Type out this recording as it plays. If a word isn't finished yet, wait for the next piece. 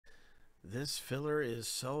This filler is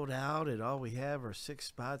sold out, and all we have are 6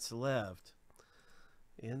 spots left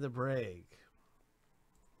in the break.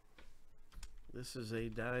 This is a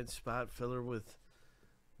 9-spot filler with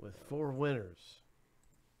 4 winners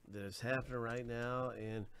that is happening right now,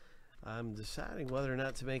 and I'm deciding whether or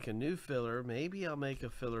not to make a new filler. Maybe I'll make a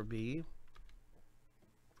filler B.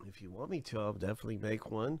 If you want me to, I'll definitely make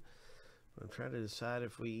one. I'm trying to decide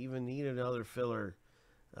if we even need another filler.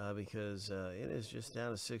 Because it is just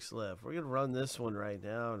down to 6 left. We're going to run this one right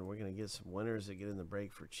now, and we're going to get some winners that get in the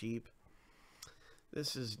break for cheap.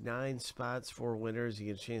 This is 9 spots, 4 winners. You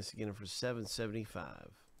get a chance to get them for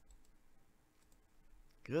 $7.75.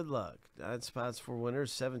 Good luck. 9 spots, 4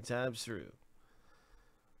 winners, 7 times through.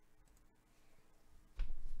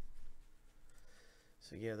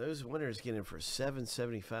 So yeah, those winners get in for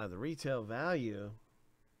 $7.75. The retail value.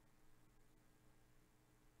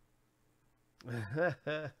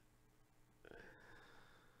 The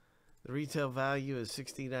retail value is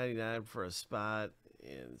 $16.99 for a spot,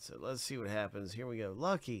 and so let's see what happens. Here we go.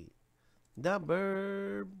 Lucky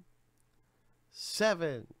number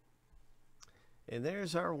 7, and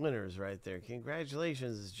there's our winners right there.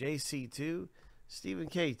 Congratulations, it's JC2, Stephen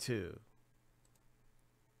K2.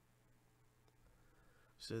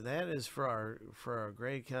 So that is for our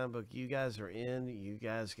grade comic book. You guys are in. You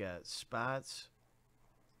guys got spots.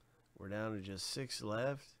 We're down to just 6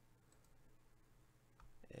 left.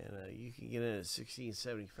 And you can get in at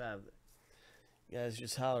 $16.75. You guys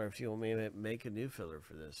just holler if you want me to make a new filler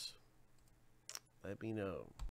for this. Let me know.